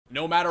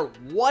No matter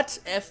what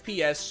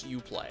FPS you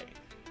play,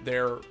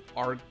 there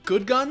are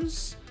good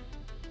guns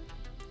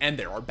and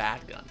there are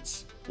bad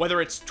guns.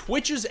 Whether it's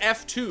Twitch's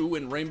F2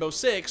 in Rainbow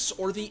Six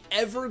or the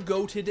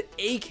ever-goated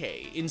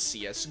AK in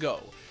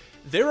CSGO,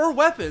 there are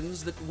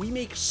weapons that we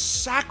make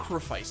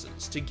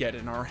sacrifices to get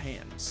in our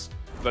hands.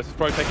 Versus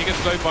Pro taking a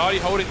slow body,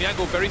 holding the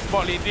angle very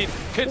smartly indeed.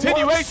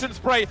 Continuation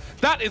spray,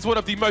 that is one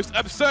of the most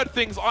absurd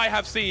things I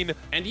have seen.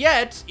 And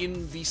yet,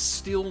 in the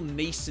still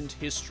nascent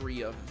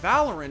history of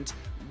Valorant,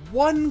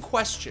 one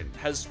question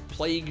has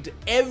plagued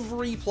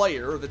every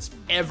player that's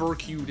ever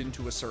queued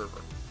into a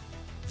server.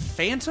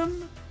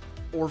 Phantom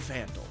or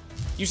Vandal?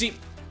 You see,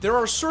 there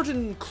are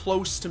certain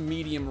close to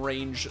medium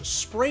range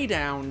spray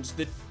downs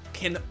that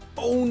can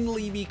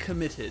only be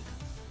committed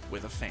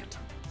with a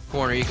Phantom.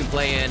 Corner you can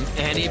play in,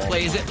 and he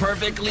plays it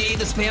perfectly.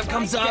 The spam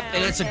comes up,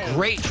 and it's a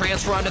great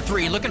transfer onto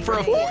 3, looking for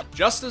a 4.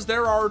 Just as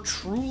there are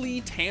truly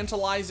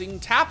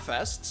tantalizing tap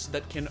fests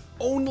that can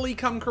only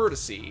come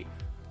courtesy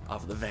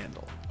of the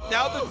Vandal.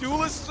 Now the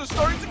duelists are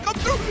starting to come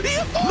through. He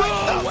avoids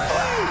the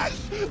flash!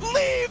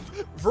 Leave!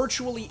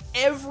 Virtually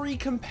every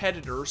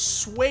competitor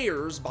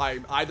swears by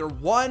either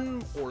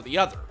one or the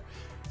other.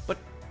 But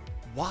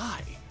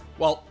why?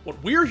 Well,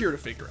 what we're here to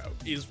figure out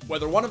is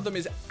whether one of them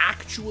is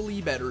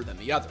actually better than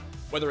the other.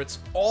 Whether it's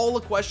all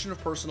a question of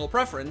personal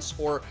preference,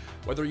 or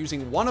whether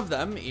using one of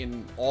them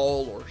in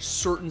all or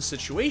certain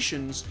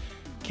situations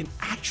can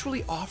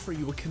actually offer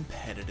you a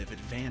competitive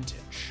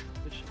advantage.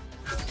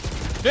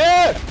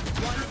 Yeah!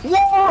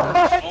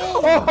 What?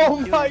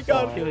 Oh my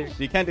god.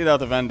 You can't do that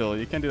with a Vandal.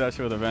 You can't do that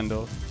shit with a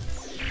Vandal.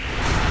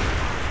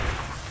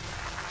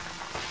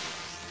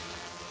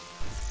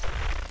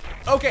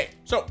 Okay,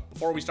 so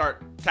before we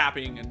start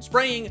tapping and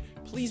spraying,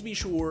 please be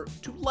sure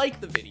to like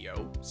the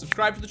video,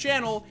 subscribe to the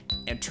channel,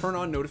 and turn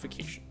on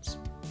notifications.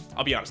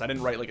 I'll be honest, I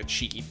didn't write like a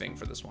cheeky thing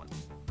for this one.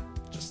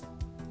 Just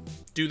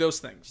do those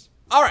things.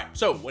 All right,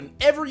 so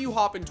whenever you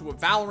hop into a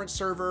Valorant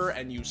server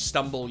and you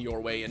stumble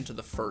your way into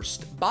the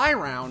first buy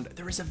round,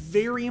 there is a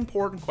very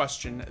important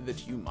question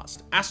that you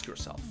must ask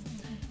yourself.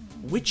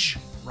 Which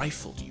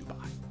rifle do you buy?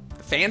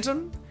 The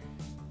Phantom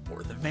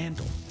or the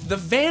Vandal? The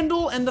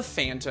Vandal and the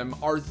Phantom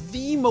are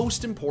the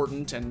most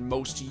important and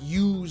most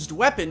used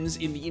weapons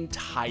in the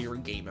entire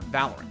game of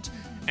Valorant.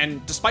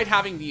 And despite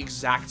having the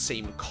exact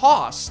same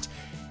cost,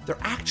 they're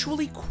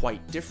actually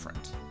quite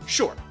different.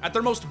 Sure, at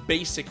their most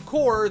basic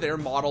core, they're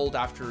modeled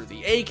after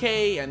the AK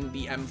and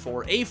the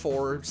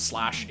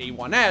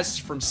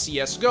M4A4/A1S from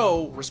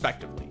CSGO,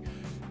 respectively.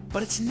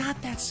 But it's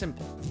not that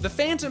simple. The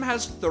Phantom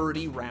has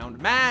 30 round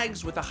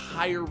mags with a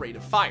higher rate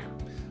of fire,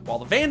 while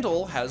the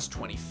Vandal has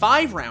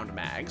 25 round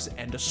mags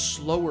and a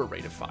slower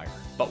rate of fire.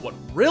 But what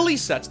really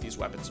sets these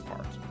weapons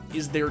apart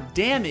is their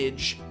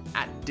damage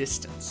at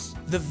distance.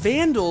 The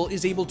Vandal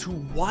is able to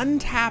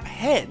 1-tap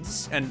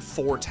heads and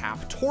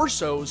 4-tap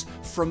torsos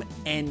from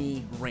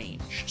any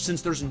range,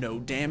 since there's no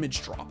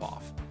damage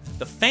drop-off.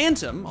 The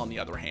Phantom, on the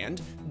other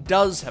hand,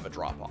 does have a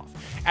drop-off.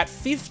 At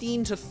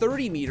 15 to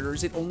 30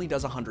 meters, it only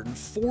does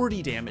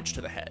 140 damage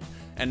to the head,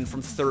 and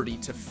from 30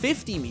 to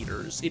 50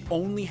 meters, it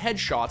only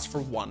headshots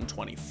for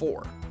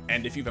 124.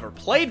 And if you've ever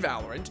played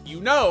Valorant, you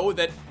know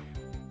that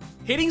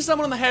hitting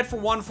someone on the head for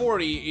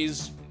 140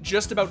 is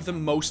just about the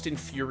most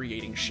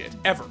infuriating shit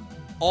ever.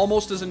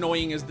 Almost as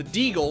annoying as the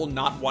Deagle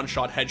not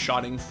one-shot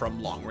headshotting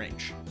from long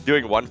range.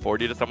 Doing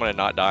 140 to someone and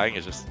not dying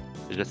is just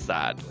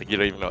sad. Like you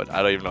don't even know.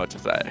 I don't even know what to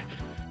say.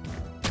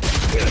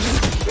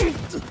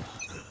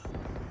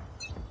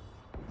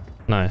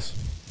 Nice.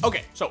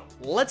 Okay, so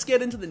let's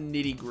get into the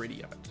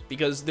nitty-gritty of it,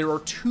 because there are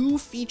two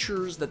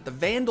features that the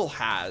Vandal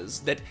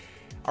has that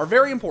are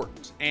very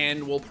important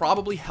and will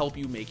probably help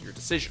you make your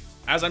decision.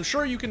 As I'm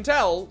sure you can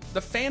tell,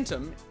 the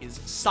Phantom is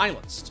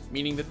silenced,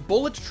 meaning that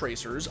bullet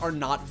tracers are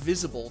not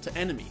visible to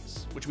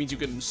enemies, which means you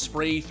can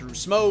spray through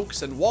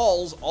smokes and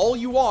walls all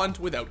you want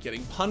without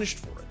getting punished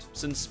for it,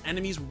 since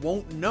enemies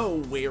won't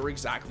know where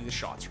exactly the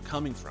shots are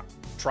coming from.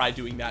 Try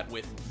doing that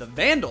with the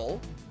Vandal,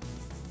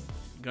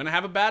 you're gonna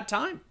have a bad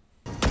time.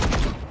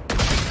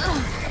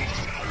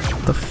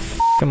 What the f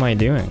am I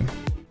doing?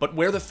 But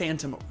where the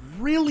Phantom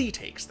really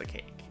takes the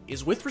cake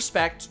is with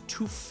respect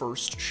to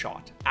first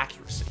shot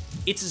accuracy.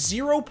 Its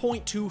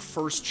 0.2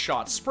 first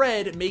shot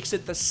spread makes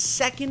it the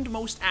second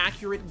most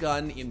accurate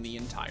gun in the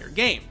entire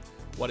game.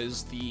 What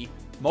is the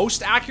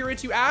most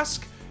accurate, you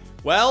ask?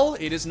 Well,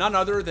 it is none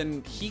other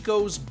than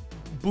Hiko's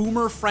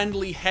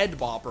boomer-friendly head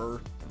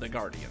bopper, the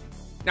Guardian.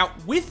 Now,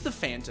 with the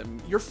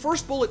Phantom, your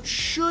first bullet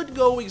should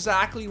go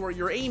exactly where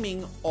you're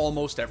aiming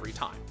almost every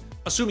time,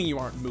 assuming you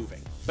aren't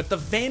moving. But the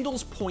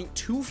Vandal's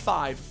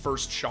 0.25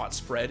 first shot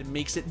spread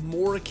makes it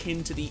more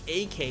akin to the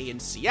AK in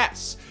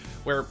CS,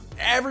 where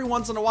every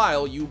once in a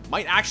while you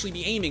might actually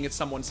be aiming at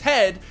someone's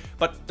head,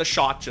 but the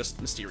shot just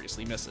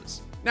mysteriously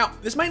misses. Now,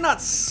 this might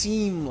not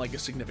seem like a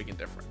significant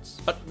difference,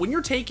 but when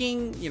you're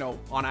taking,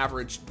 on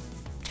average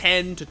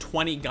 10 to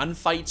 20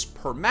 gunfights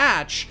per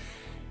match,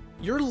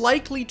 you're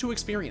likely to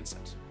experience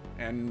it.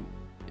 And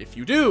if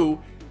you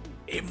do,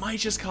 it might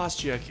just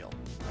cost you a kill.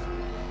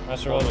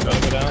 Master roll,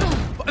 gotta go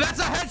down. That's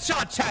a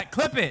headshot, chat.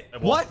 Clip it.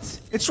 What?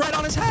 It's right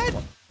on his head.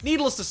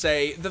 Needless to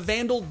say, the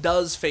Vandal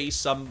does face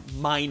some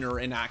minor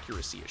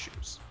inaccuracy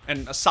issues.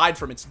 And aside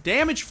from its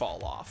damage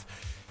fall off,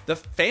 the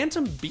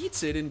Phantom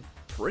beats it in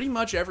pretty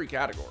much every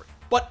category.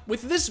 But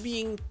with this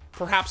being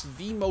perhaps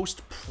the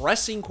most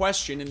pressing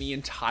question in the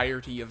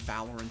entirety of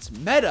Valorant's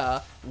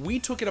meta, we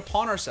took it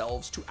upon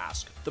ourselves to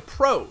ask the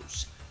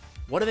pros.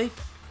 What do they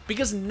think?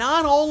 Because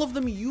not all of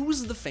them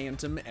use the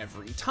Phantom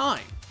every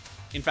time.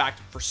 In fact,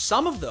 for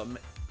some of them,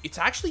 it's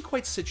actually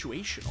quite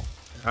situational.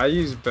 I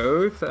use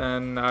both,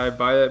 and I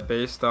buy it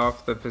based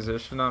off the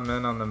position I'm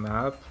in on the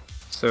map.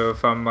 So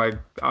if I'm like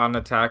on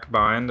attack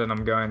bind and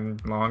I'm going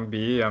long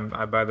B,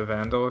 I buy the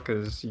Vandal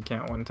because you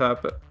can't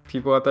one-tap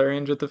people at that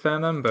range with the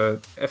Phantom.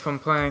 But if I'm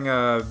playing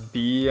a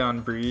B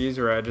on Breeze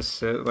where I just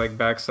sit like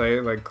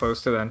backside, like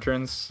close to the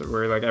entrance,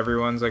 where like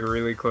everyone's like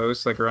really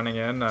close, like running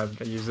in, I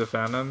use the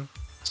Phantom.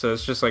 So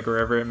it's just like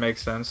wherever it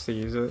makes sense to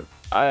use it.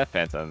 I have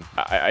Phantom.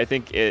 I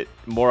think it,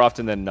 more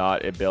often than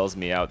not, it bails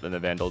me out than the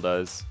Vandal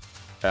does.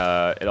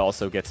 It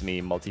also gets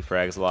me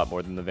multi-frags a lot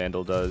more than the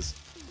Vandal does.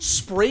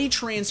 Spray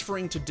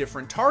transferring to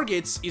different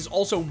targets is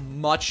also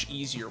much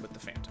easier with the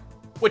Phantom,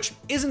 which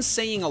isn't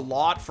saying a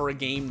lot for a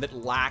game that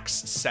lacks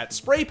set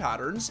spray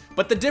patterns,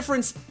 but the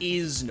difference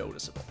is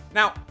noticeable.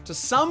 Now, to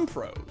some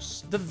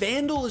pros, the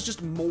Vandal is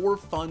just more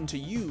fun to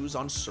use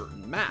on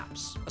certain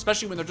maps,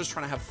 especially when they're just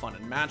trying to have fun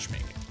in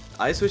matchmaking.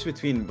 I switched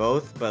between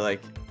both, but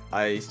like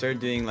I started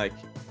doing like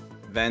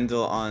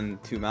Vandal on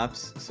 2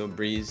 maps, so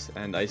Breeze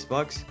and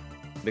Icebox,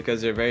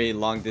 because they're very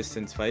long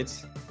distance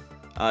fights.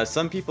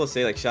 Some people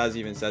say, like Shaz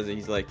even says it,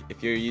 he's like,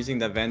 if you're using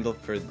the Vandal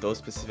for those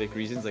specific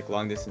reasons, like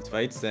long distance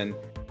fights, then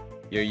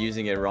you're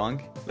using it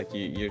wrong, like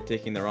you're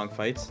taking the wrong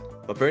fights.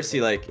 But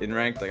personally, like in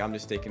ranked, like I'm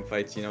just taking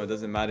fights, you know, it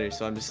doesn't matter.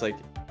 So I'm just like,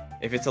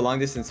 if it's a long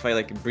distance fight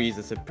like Breeze,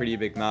 it's a pretty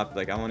big map,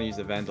 like I want to use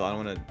the Vandal, I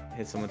don't want to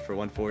hit someone for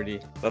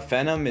 140. But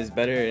Phantom is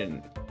better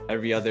in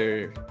every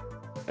other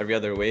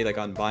way, like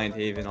on Bind,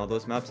 Haven, all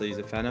those maps I use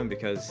the Phantom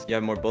because you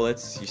have more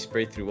bullets, you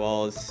spray through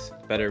walls,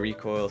 better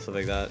recoil, stuff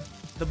like that.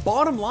 The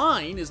bottom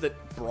line is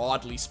that,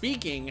 broadly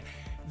speaking,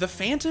 the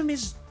Phantom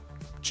is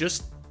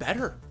just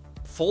better.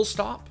 Full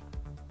stop.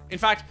 In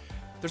fact,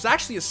 there's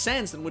actually a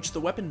sense in which the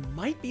weapon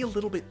might be a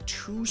little bit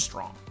too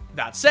strong.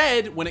 That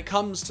said, when it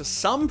comes to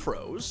some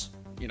pros,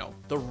 you know,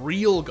 the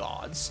real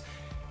gods,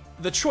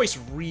 the choice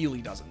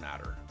really doesn't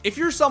matter. If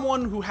you're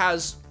someone who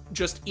has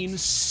just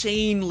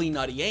insanely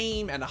nutty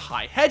aim and a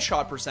high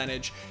headshot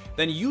percentage,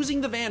 then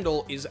using the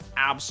Vandal is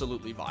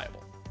absolutely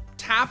viable.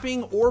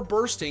 Tapping or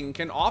bursting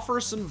can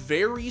offer some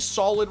very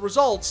solid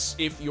results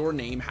if your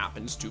name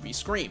happens to be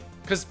Scream.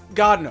 Because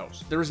God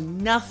knows, there is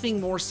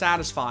nothing more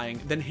satisfying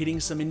than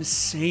hitting some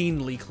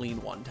insanely clean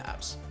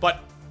one-taps. But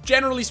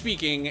generally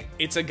speaking,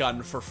 it's a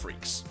gun for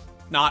freaks,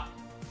 not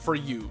for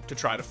you to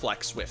try to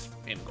flex with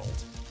in gold.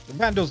 The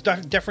Vandal's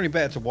definitely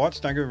better to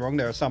watch, don't get me wrong,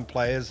 there are some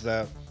players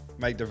that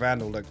make the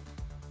Vandal look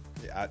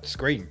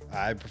Scream.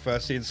 I prefer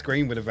seeing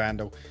Scream with a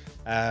Vandal.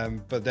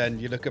 But then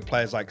you look at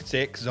players like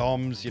Tick,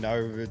 Zoms, you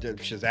know,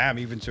 Shazam,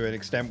 even to an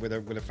extent with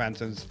a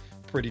Phantom's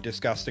pretty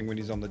disgusting when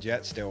he's on the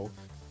jet still.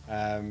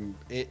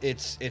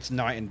 It's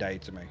night and day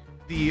to me.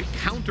 The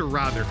counter,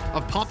 rather,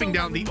 of popping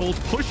down the ult,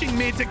 pushing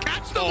mid to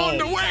catch them on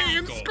the way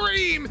and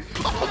Scream.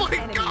 Oh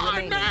my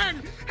god,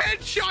 man!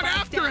 Headshot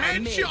after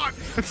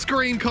headshot! And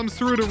Scream comes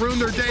through to ruin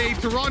their day.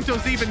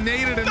 Toronto's even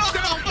naded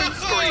himself and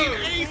Scream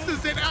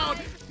aces it out.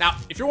 Now,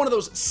 if you're one of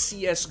those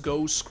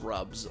CSGO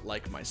scrubs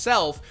like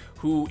myself,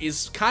 who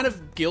is kind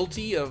of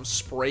guilty of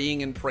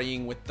spraying and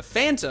praying with the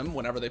Phantom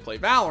whenever they play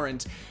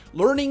Valorant,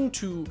 learning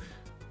to,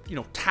 you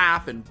know,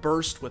 tap and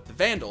burst with the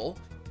Vandal,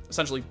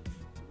 essentially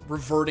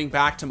reverting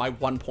back to my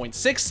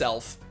 1.6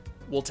 self,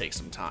 will take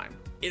some time.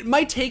 It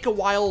might take a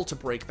while to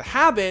break the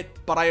habit,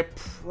 but I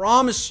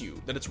promise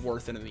you that it's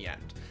worth it in the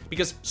end.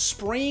 Because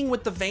spraying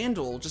with the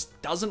Vandal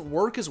just doesn't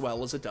work as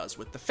well as it does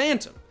with the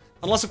Phantom.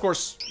 Unless, of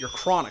course, you're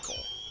Chronicle.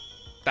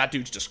 That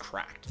dude's just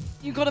cracked.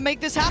 You gotta make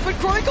this happen,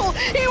 Chronicle!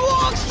 He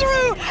walks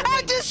through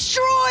and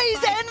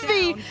destroys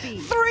Envy!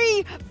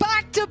 3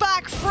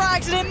 back-to-back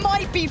frags, and it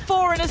might be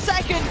 4 in a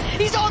second.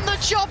 He's on the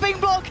chopping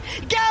block.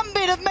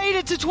 Gambit have made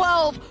it to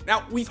 12.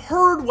 Now, we've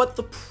heard what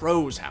the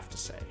pros have to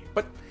say,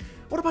 but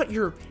what about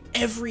your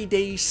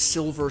everyday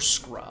silver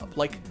scrub,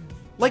 like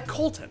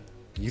Colten?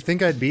 You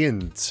think I'd be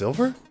in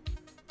silver?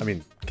 I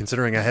mean,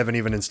 considering I haven't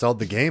even installed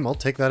the game, I'll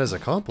take that as a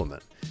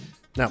compliment.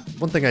 Now,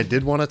 one thing I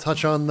did want to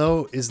touch on,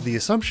 though, is the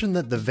assumption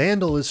that the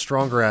Vandal is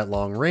stronger at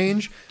long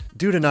range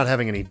due to not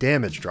having any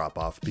damage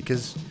drop-off,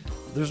 because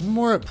there's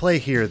more at play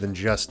here than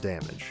just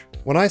damage.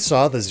 When I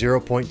saw the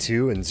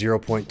 0.2 and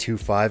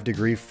 0.25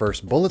 degree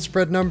first bullet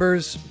spread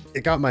numbers,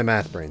 it got my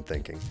math brain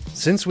thinking.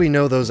 Since we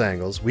know those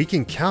angles, we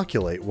can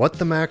calculate what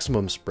the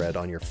maximum spread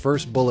on your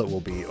first bullet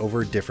will be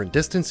over different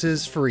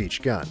distances for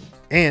each gun.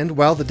 And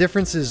while the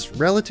difference is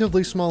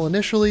relatively small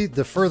initially,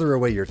 the further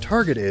away your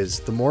target is,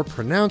 the more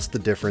pronounced the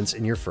difference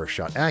in your first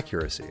shot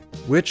accuracy,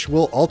 which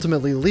will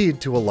ultimately lead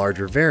to a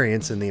larger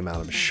variance in the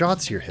amount of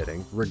shots you're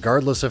hitting,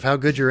 regardless of how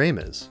good your aim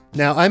is.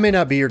 Now, I may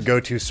not be your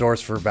go-to source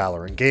for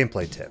Valorant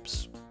gameplay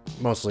tips,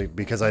 mostly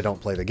because I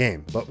don't play the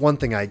game, but one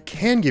thing I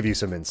can give you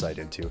some insight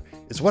into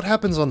is what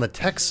happens on the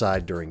tech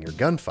side during your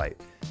gunfight,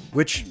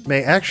 which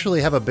may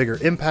actually have a bigger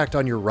impact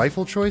on your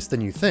rifle choice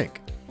than you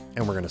think.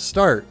 And we're going to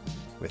start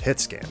with hit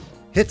scan.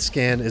 Hit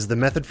scan is the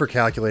method for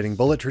calculating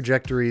bullet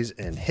trajectories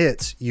and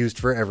hits used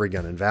for every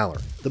gun in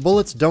Valorant. The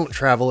bullets don't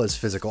travel as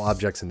physical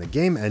objects in the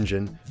game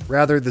engine,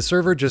 rather the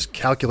server just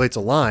calculates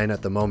a line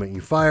at the moment you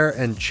fire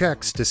and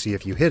checks to see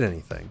if you hit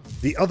anything.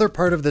 The other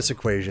part of this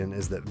equation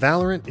is that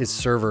Valorant is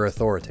server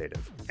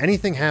authoritative.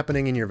 Anything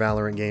happening in your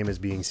Valorant game is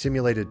being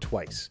simulated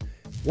twice,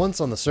 once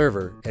on the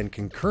server and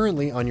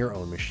concurrently on your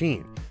own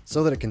machine,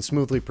 so that it can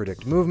smoothly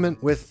predict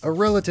movement with a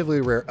relatively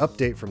rare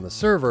update from the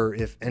server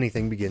if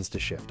anything begins to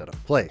shift out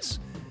of place.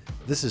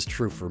 This is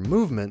true for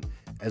movement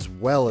as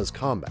well as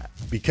combat.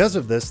 Because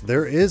of this,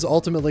 there is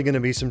ultimately going to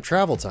be some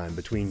travel time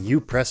between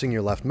you pressing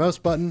your left mouse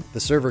button, the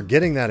server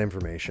getting that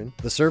information,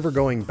 the server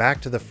going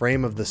back to the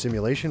frame of the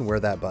simulation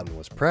where that button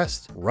was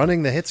pressed,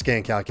 running the hit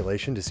scan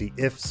calculation to see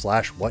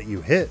if/what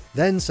you hit,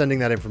 then sending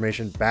that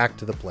information back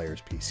to the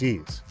player's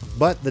PCs.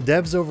 But the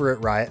devs over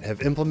at Riot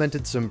have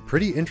implemented some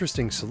pretty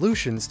interesting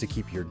solutions to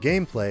keep your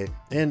gameplay,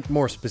 and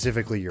more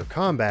specifically your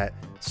combat,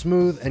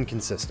 smooth and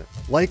consistent,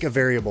 like a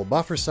variable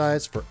buffer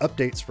size for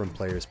updates from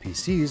players'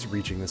 PCs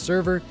reaching the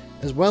server,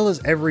 as well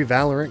as every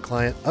Valorant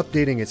client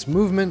updating its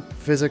movement,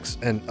 physics,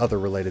 and other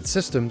related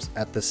systems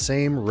at the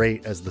same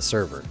rate as the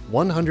server,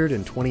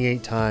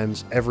 128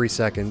 times every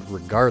second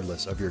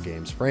regardless of your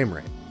game's frame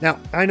rate. Now,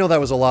 I know that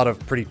was a lot of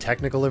pretty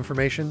technical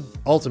information.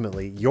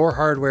 Ultimately, your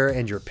hardware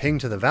and your ping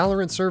to the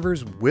Valorant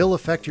servers will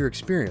affect your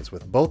experience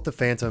with both the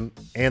Phantom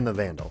and the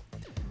Vandal.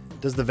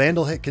 Does the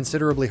Vandal hit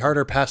considerably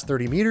harder past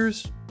 30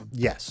 meters?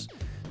 Yes.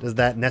 Does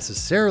that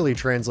necessarily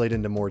translate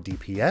into more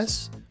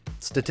DPS?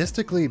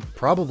 Statistically,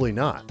 probably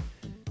not.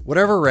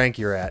 Whatever rank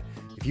you're at,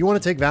 if you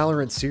want to take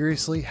Valorant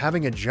seriously,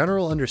 having a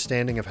general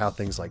understanding of how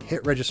things like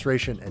hit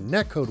registration and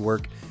netcode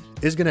work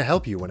is going to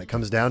help you when it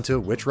comes down to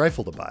which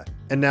rifle to buy.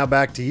 And now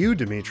back to you,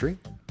 Dimitri,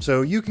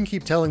 so you can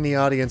keep telling the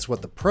audience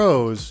what the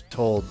pros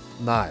told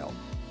Niall,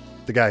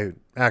 the guy who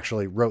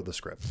actually wrote the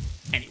script.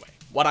 Anyway,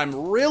 what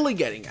I'm really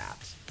getting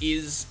at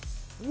is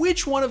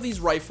which one of these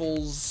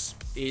rifles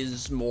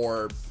is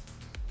more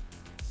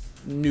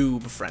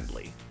noob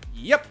friendly.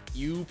 Yep,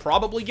 you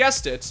probably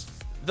guessed it.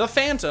 The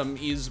Phantom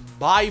is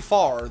by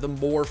far the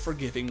more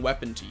forgiving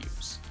weapon to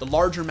use. The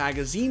larger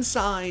magazine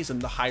size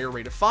and the higher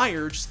rate of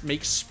fire just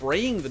makes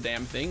spraying the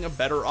damn thing a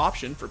better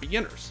option for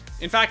beginners.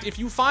 In fact, if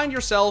you find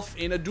yourself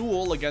in a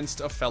duel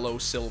against a fellow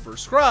silver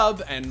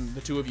scrub and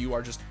the two of you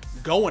are just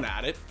going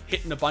at it,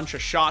 hitting a bunch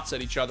of shots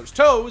at each other's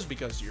toes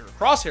because your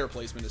crosshair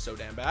placement is so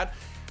damn bad,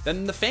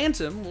 then the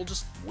Phantom will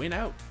just win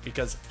out,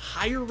 because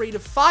higher rate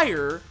of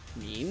fire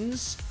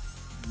means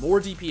more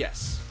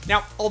DPS.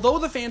 Now, although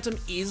the Phantom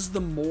is the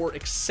more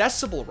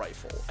accessible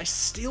rifle, I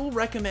still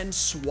recommend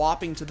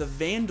swapping to the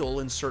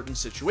Vandal in certain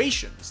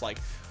situations, like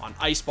on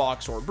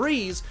Icebox or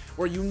Breeze,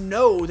 where you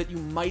know that you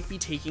might be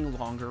taking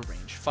longer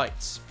range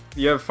fights.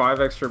 You have 5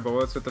 extra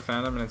bullets with the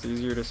Phantom and it's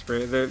easier to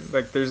spray.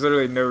 There's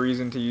literally no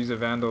reason to use a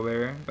Vandal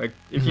there. Like,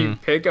 if you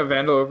pick a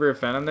Vandal over a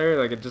Phantom there,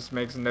 like, it just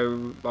makes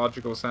no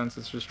logical sense.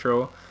 It's just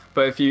troll.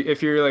 But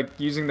if you're like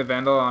using the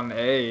Vandal on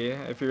A,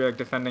 if you're like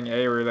defending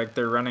A where like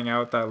they're running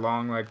out that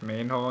long like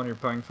main hole and you're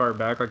playing far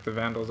back, like the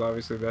Vandal's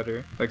obviously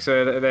better. Like,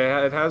 so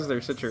it has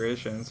their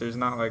situations. There's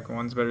not like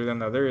one's better than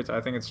the other. I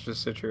think it's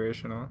just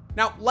situational.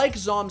 Now, like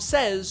Zom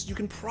says, you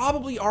can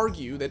probably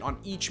argue that on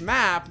each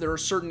map there are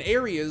certain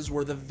areas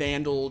where the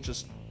Vandal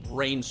just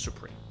reigns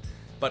supreme.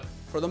 But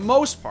for the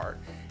most part,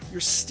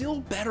 you're still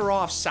better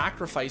off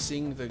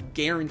sacrificing the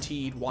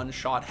guaranteed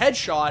one-shot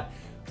headshot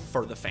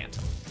for the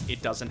Phantom.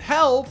 It doesn't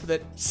help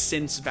that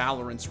since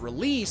Valorant's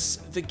release,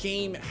 the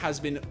game has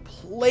been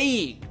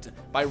plagued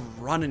by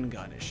run and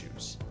gun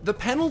issues. The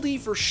penalty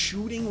for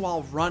shooting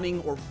while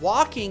running or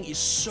walking is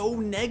so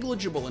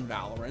negligible in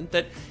Valorant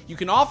that you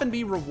can often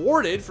be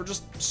rewarded for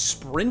just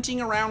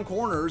sprinting around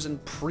corners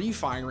and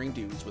pre-firing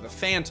dudes with a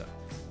Phantom.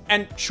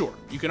 And sure,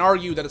 you can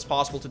argue that it's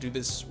possible to do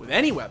this with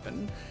any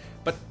weapon,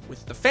 but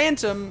with the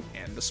Phantom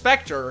and the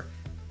Spectre,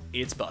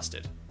 it's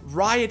busted.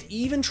 Riot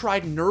even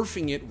tried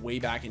nerfing it way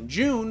back in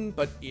June,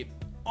 but it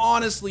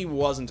honestly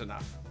wasn't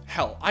enough.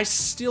 Hell, I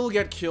still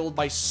get killed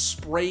by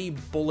spray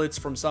bullets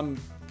from some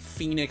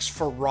Phoenix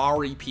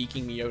Ferrari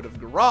peeking me out of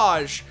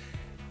garage,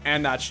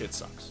 and that shit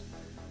sucks.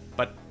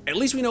 But at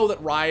least we know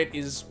that Riot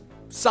is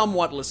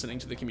somewhat listening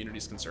to the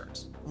community's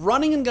concerns.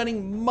 Running and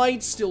gunning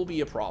might still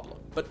be a problem,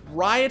 but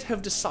Riot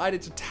have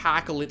decided to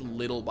tackle it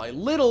little by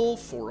little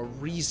for a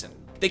reason.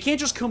 They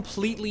can't just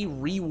completely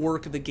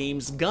rework the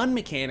game's gun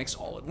mechanics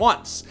all at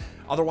once,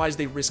 otherwise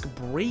they risk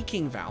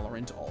breaking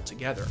Valorant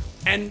altogether.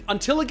 And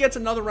until it gets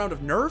another round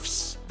of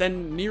nerfs,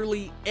 then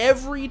nearly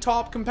every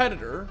top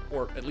competitor,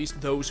 or at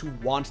least those who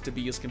want to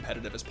be as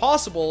competitive as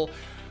possible,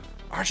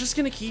 are just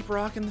gonna keep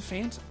rocking the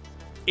Phantom.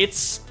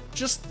 It's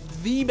just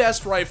the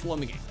best rifle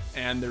in the game,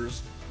 and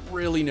there's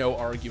really no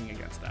arguing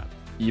against that.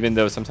 even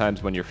though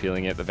sometimes when you're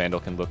feeling it, the Vandal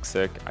can look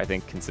sick, I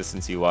think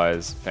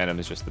consistency-wise, Phantom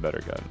is just the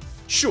better gun.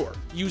 Sure,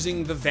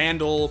 using the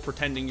Vandal,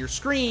 pretending you're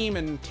Scream,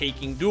 and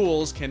taking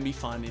duels can be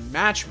fun in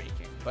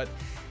matchmaking, but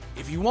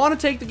if you want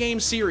to take the game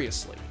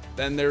seriously,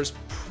 then there's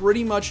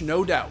pretty much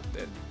no doubt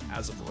that,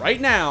 as of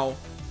right now,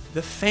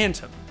 the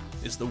Phantom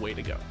is the way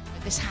to go.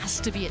 This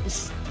has to be it.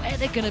 This is where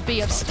they're going to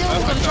be. I'm still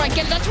going to try and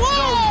get that.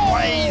 Whoa! No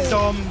way,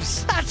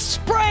 Zoms! That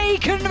spray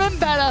couldn't have been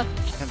better.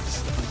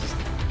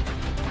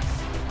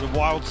 The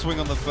wild swing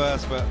on the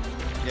first, but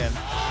again,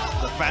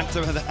 the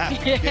Phantom of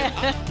that.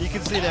 Yeah. You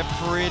can see they're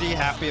pretty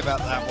happy about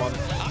that one.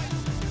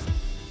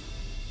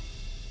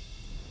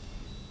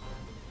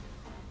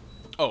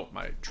 Oh,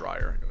 my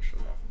dryer. I gotta shut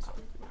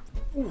it off.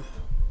 Ooh.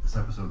 This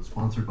episode is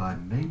sponsored by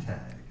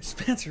Maytag.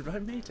 Sponsored by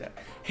Maytag.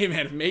 Hey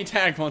man, if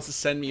Maytag wants to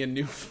send me a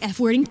new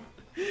F-wording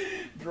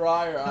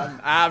dryer, I'm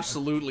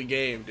absolutely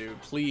game,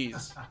 dude.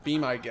 Please, be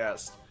my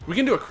guest. We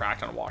can do a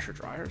crack on washer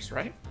dryers,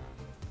 right?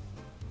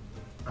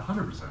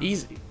 100%.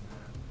 Easy.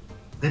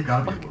 They've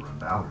got to be able to run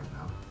Valorant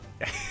now.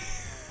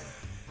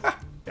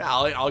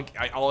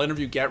 Yeah, I'll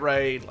interview Get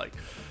Right. Like,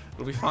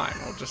 it'll be fine.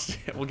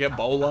 We'll get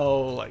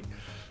Bolo. Like,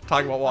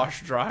 talk about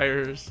washer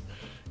dryers.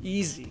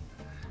 Easy.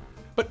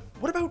 But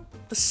what about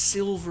the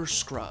silver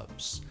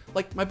scrubs?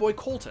 Like my boy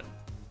Colten.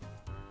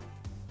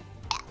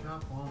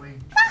 Not for me.